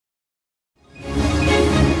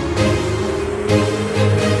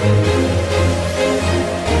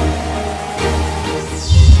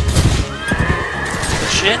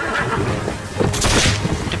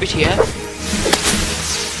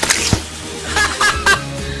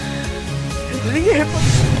Did he get hit by...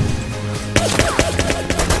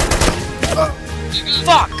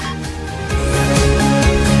 Fuck!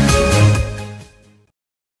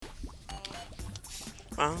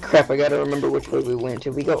 Crap, I gotta remember which way we went.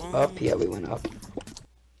 Did we go up? Yeah, we went up.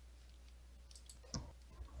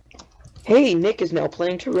 Hey, Nick is now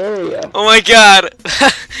playing Terraria. Oh my god!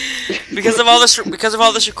 because of all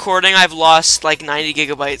this recording, I've lost like 90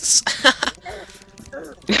 gigabytes.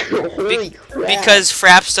 Holy crap. Because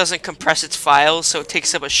Fraps doesn't compress its files, so it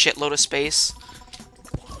takes up a shitload of space.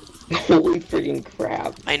 Holy freaking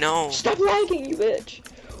crap. I know. Stop lagging, you bitch.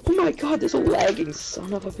 Oh my god, there's a lagging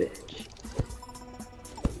son of a bitch.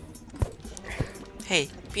 Hey,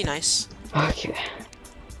 be nice. Okay.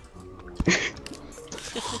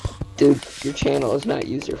 Dude, your channel is not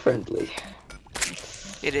user-friendly.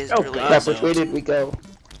 It is Oh, really God. Crap, isn't. which way did we go?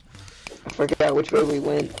 I forgot which way we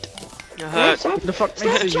went. The fuck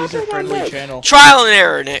makes a user-friendly channel? Trial and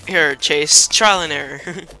error, Nick. Here, Chase. Trial and error.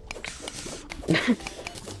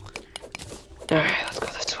 Alright, let's go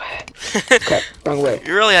this way. Crap, wrong way.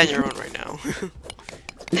 You're really on your own right now.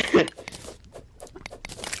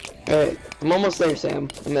 Alright, I'm almost there, Sam.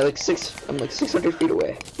 I'm like 600 feet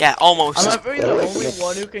away. Yeah, almost. I'm not really the only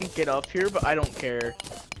one who can get up here, but I don't care.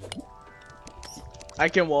 I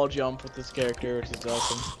can wall jump with this character, which is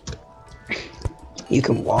awesome. You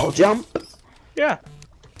can wall jump? Yeah.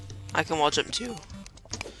 I can wall jump too.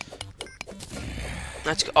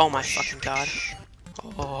 Let's go. Oh my fucking god.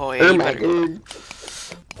 Oh, yeah, Oh you my better go. god.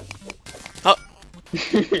 Oh.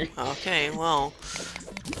 Okay, well.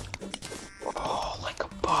 Oh, like a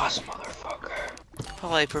boss, motherfucker.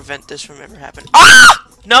 Probably prevent this from ever happening. Ah!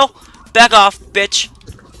 No! Back off, bitch.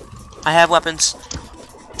 I have weapons.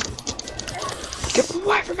 Get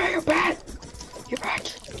away from me, you bat! You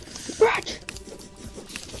bat! You bat!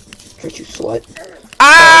 Hurt you, slut.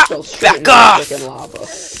 Ah! Oh, straight Back into off! frickin'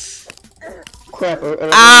 lava. Crap, I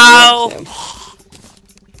don't Ow! know.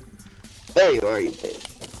 There you are, you bitch.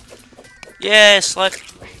 Yeah, slut.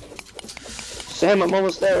 Sam, I'm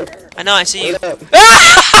almost there. I know, I see you. Wait up.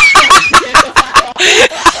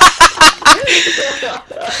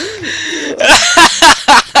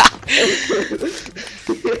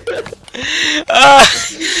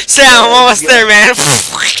 Sam, I'm almost there, man.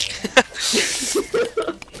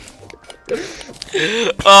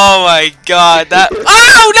 Oh my god, that.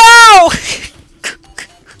 Oh no!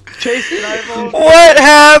 Chase, can I have What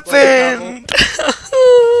happened?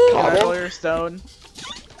 Cobble stone?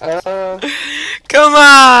 Come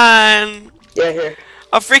on! Yeah, here.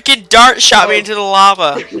 A freaking dart shot me into the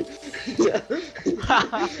lava.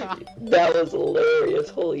 That was hilarious.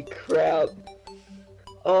 Holy crap.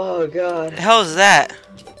 Oh god. The hell is that?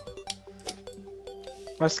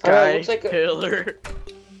 My sky looks like a- pillar.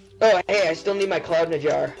 Oh, hey, I still need my cloud in a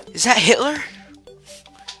jar. Is that Hitler?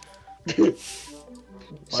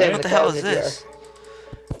 Sam, What the hell is this?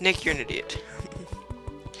 Nick, you're an idiot.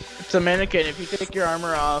 It's a mannequin. If you take your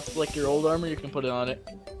armor off, like your old armor, you can put it on it.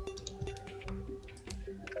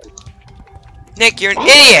 Nick, you're an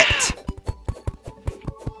idiot!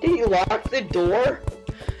 Did you lock the door?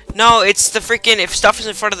 No, it's the freaking. If stuff is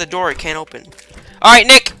in front of the door, it can't open. Alright,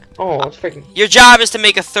 Nick! Oh, it's freaking. Your job is to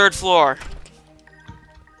make a third floor.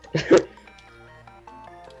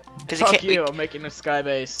 Fuck you, I'm making a sky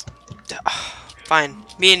base. Fine.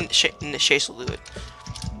 Me and Chase will do it.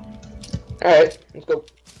 Alright, let's go.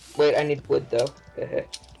 Wait, I need wood though.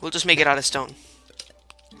 We'll just make it out of stone.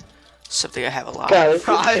 Something I have a lot. God, there's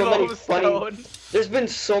been so Primal many funny. stone. There's been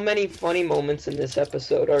so many funny moments in this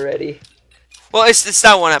episode already. Well, it's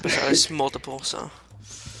not one episode. It's multiple. So.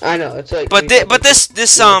 I know it's like. But this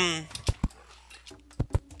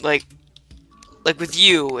like with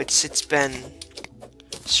you, it's been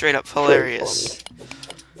straight up hilarious.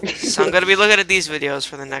 So I'm gonna be looking at these videos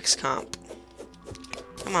for the next comp.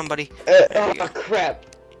 Come on, buddy. Oh crap!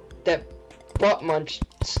 That butt munch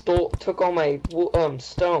took all my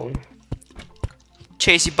stone.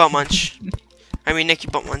 Chase, you butt munch. I mean, Nick, you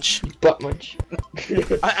butt munch. Butt munch.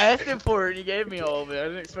 I asked him for it, he gave me all of it. I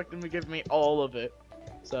didn't expect him to give me all of it.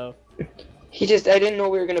 So. I didn't know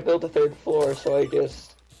we were gonna build a third floor, so I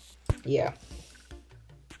just. Yeah.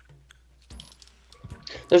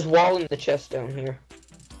 There's wall in the chest down here.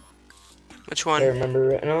 Which one? I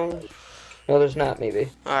remember it. No, there's not. Maybe.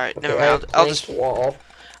 All right, Okay, never I mind. have I'll just wall.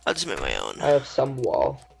 make my own. I have some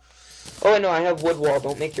wall. Oh no, I have wood wall.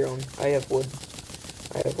 Don't make your own. I have wood.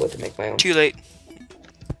 I have wood to make my own. Too late.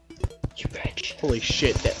 You bitch. Holy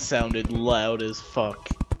shit, that sounded loud as fuck.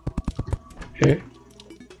 Hmm?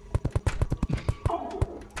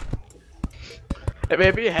 It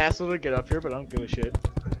may be a hassle to get up here, but I don't give a shit.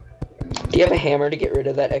 Do you have a hammer to get rid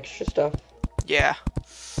of that extra stuff? Yeah.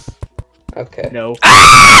 Okay. No.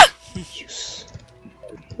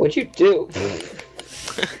 What'd you do?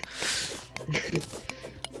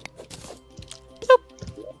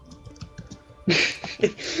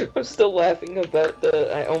 I'm still laughing about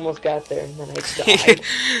I almost got there and then I died.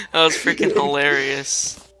 That was freaking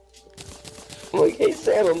hilarious. I'm like, hey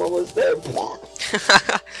Sam, I'm almost there.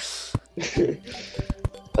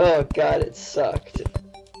 Oh god, it sucked.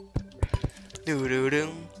 Do do do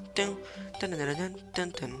dun dun dun dun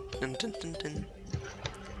dun dun dun dun dun dun.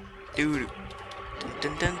 Do do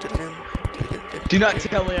dun dun dun dun dun. Do not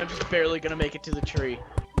tell me I'm just barely gonna make it to the tree.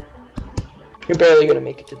 You're barely gonna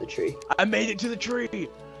make it to the tree. I made it to the tree!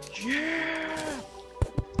 Yeah!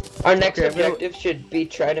 Our next Okay, objective should be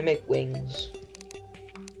try to make wings.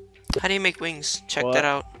 How do you make wings? Check What? that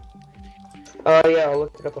out. Oh yeah, I'll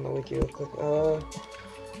look it up on the wiki real quick.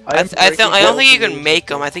 I don't think you can make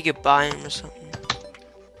them. I think you buy them or something.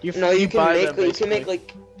 No, you can buy make. them, You can make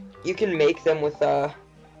like. You can make them with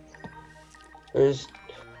There's.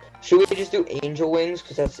 Should we just do angel wings?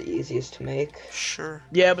 Because that's the easiest to make. Sure.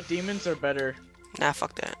 Yeah, but demons are better. Nah,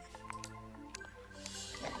 fuck that.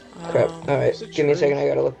 Crap. Alright, Is it give me a true? second, I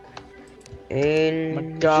gotta look. Oh my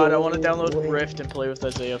god, I want to download Angel Rift and play with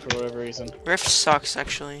Isaiah for whatever reason. Rift sucks,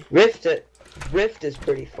 actually. Rift is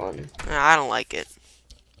pretty fun. Nah, I don't like it.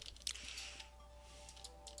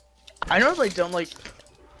 I normally don't like.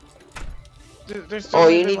 There's Oh,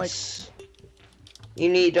 you even, need like. you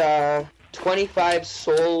need 25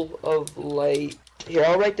 soul of light. Here,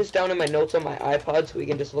 I'll write this down in my notes on my iPod so we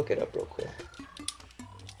can just look it up real quick.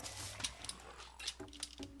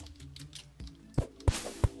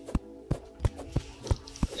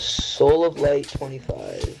 Soul of light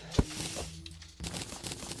 25.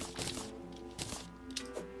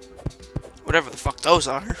 Whatever the fuck those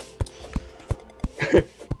are.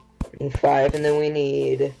 And 5, and then we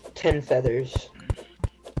need 10 feathers.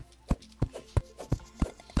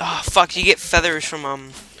 Oh fuck! You get feathers from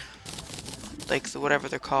like whatever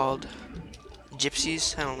they're called,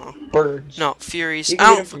 gypsies. I don't know. Birds. No, furies. You I can get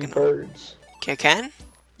don't them from fucking know. birds. Okay, can?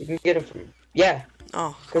 You can get them from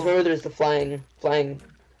Oh, Because cool. remember, there's the flying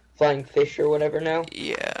fish or whatever now,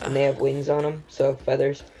 Yeah. and they have wings on them, so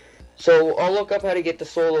feathers. So I'll look up how to get the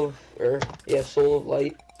soul of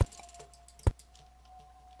light.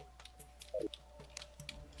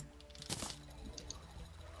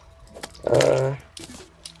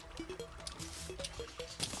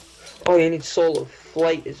 Oh, you need soul of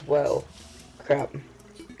flight as well. Crap.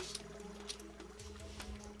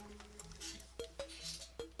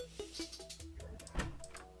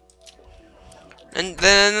 And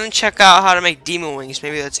then check out how to make demon wings.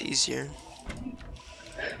 Maybe that's easier.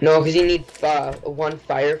 No, because you need 1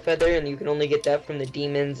 fire feather, and you can only get that from the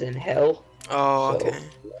demons in hell. Oh, So- okay.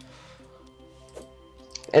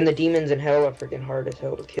 And the demons in hell are freaking hard as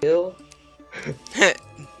hell to kill.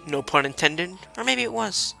 No pun intended. Or maybe it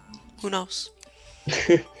was. Who knows?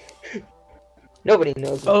 Nobody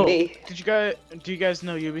knows but Oh, me. do you guys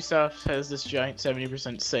know Ubisoft has this giant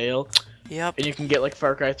 70% sale, Yep. and you can get like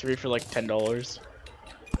Far Cry 3 for like $10.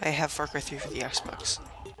 I have Far Cry 3 for the Xbox.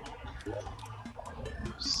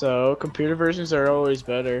 So computer versions are always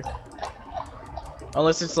better,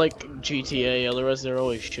 unless it's like GTA. Otherwise, they're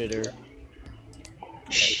always shitter.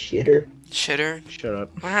 Shitter. Shitter. Shut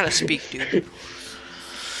up. Learn how to speak, dude.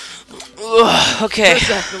 Ugh, okay.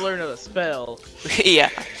 First, I have to learn how to spell. Yeah,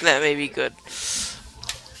 that may be good.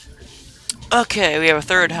 Okay, we have a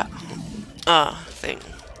third thing.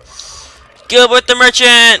 Gilbert the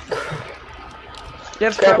Merchant!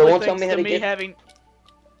 That's Crap, it probably won't tell thanks me how to to me get- having.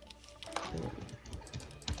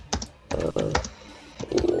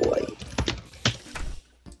 Light.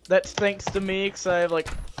 That's thanks to me, because I have like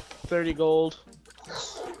 30 gold.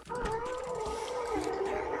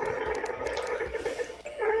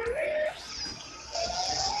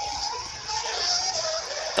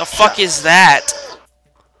 The fuck is that?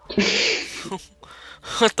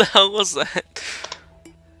 What the hell was that?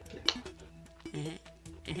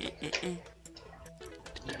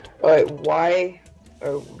 Alright, what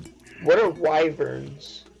are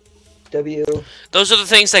wyverns? Those are the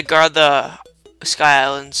things that guard the Sky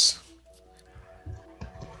Islands.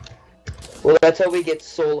 Well, that's how we get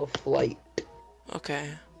soul of flight. Okay.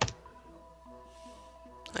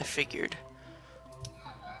 I figured.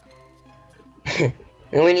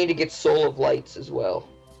 And we need to get soul of lights as well.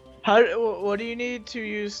 What do you need to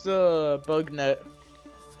use the bug net?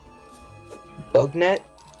 Bug net?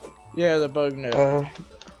 Yeah, the bug net.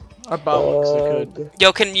 I bought one 'cause I could. Bug-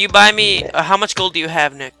 Yo, can you buy me? How much gold do you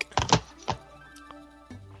have, Nick?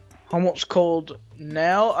 How much cold?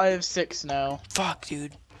 Now I have 6 now. Fuck,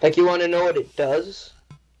 dude. Like, you want to know what it does?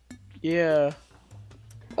 Yeah.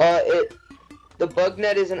 The bug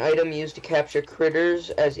net is an item used to capture critters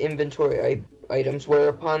as inventory items,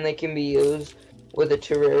 whereupon they can be used with a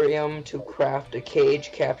terrarium to craft a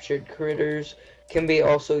cage. Captured critters can be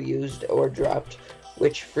also used or dropped,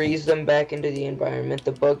 which frees them back into the environment.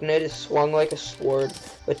 The bug net is swung like a sword,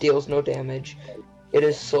 but deals no damage. It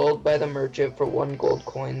is sold by the merchant for 1 gold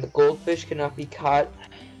coin. The goldfish cannot be caught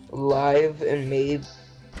live and made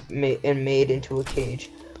into a cage,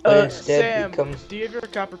 but instead Sam, becomes... do you have your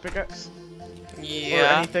copper pickaxe? Or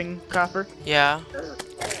Yeah. anything copper? Yeah.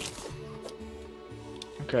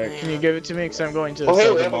 Okay, can you give it to me? Because I'm going to Oh, hey,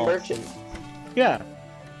 sell we them have a all. merchant. Yeah.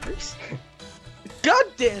 God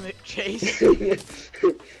damn it, Chase!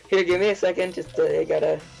 Here, give me a second. Just I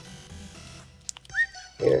gotta.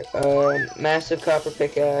 Here, massive copper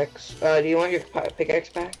pickaxe. Do you want your pickaxe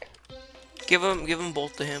back? Give them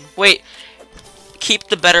both to him. Wait. Keep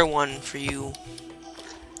the better one for you.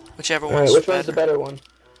 Whichever Alright, one's which better. one's the better one?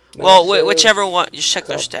 Well, Massive- whichever one. Just check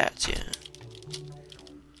their stats. Yeah.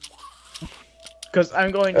 Because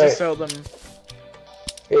I'm going to Alright. sell them.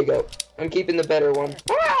 Here you go. I'm keeping the better one.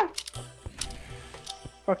 Ah!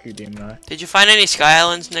 Fuck you, Demon Eye. Did you find any Sky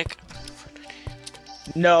Islands, Nick?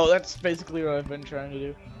 No, that's basically what I've been trying to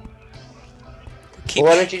do. Keep.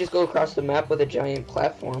 Well, why don't you just go across the map with a giant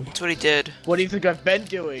platform? That's what he did. What do you think I've been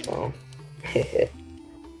doing? Oh.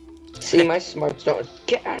 See, my smarts don't...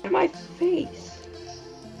 Get out of my face!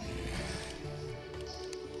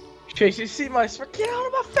 Chase, you see my get out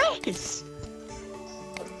of my face!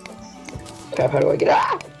 Crap, how do I get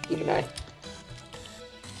out? Even I.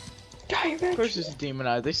 Die, Of bitch! course it's a Demon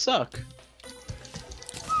Eye, they suck.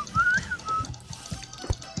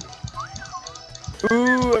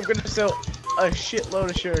 Ooh, I'm gonna sell a shitload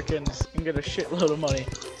of shurikens and get a shitload of money.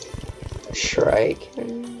 Shrike.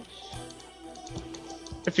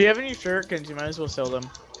 If you have any shurikens, you might as well sell them.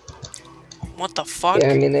 What the fuck?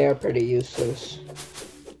 Yeah, I mean, they are pretty useless.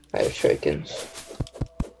 I have shurikens.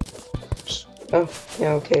 Oh,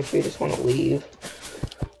 yeah, okay, if you just want to leave.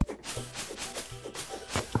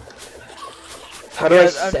 How do I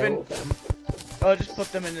sell them? I'll just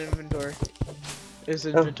put them in inventory. It's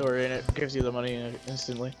inventory and it gives you the money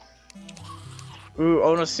instantly. Ooh, I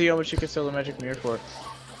wanna see how much you can sell the magic mirror for.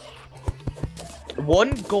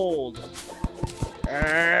 1 gold.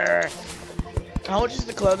 How much is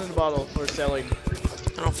the cloud in the bottle for selling?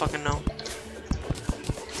 I don't fucking know.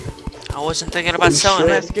 I wasn't thinking about selling I'm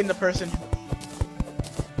it. asking the person.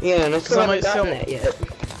 Yeah, and I still I haven't might gotten sell- that yet.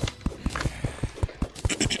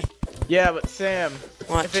 Yeah, but Sam,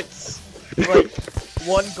 What? if it's like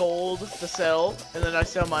 1 gold to sell, and then I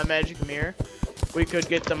sell my magic mirror, we could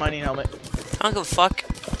get the mining helmet. I don't give a fuck.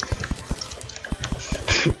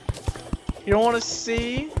 You don't want to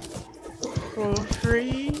see for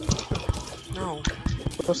free? No.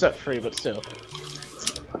 Well, it's not free, but still.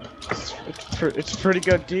 It's a pretty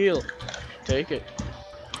good deal. Take it.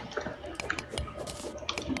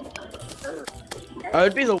 I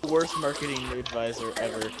would be the worst marketing advisor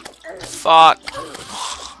ever. Fuck.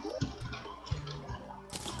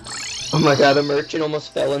 Oh my god, the merchant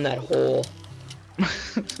almost fell in that hole.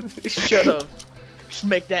 Shut up. Just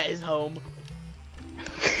make that his home.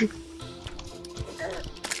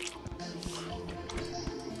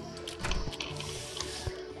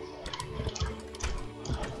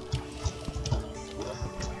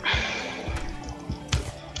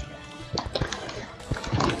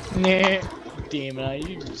 Nah. Demon Eye,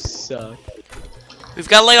 you suck. We've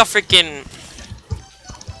got like a freaking.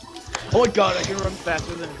 Oh my god, I can run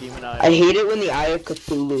faster than Demon Eye. I hate it when the Eye of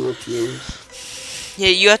Cthulhu appears. Yeah,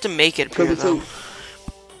 you have to make it appear though.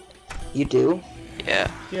 You do?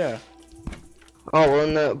 Yeah. Yeah. Oh,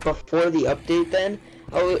 well, before the update then,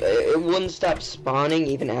 it wouldn't stop spawning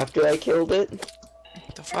even after I killed it.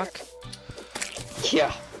 What the fuck?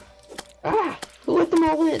 Yeah. Ah, who let them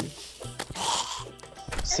all in?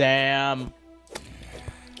 Sam.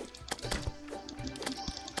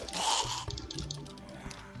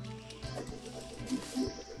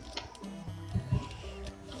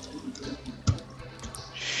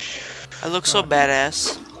 I look so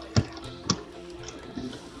badass.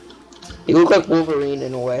 You look like Wolverine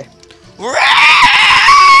in a way.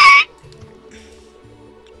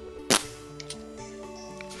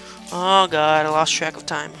 Oh god, I lost track of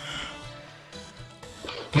time.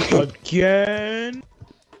 Again?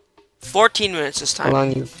 14 minutes this How time.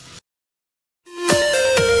 long you?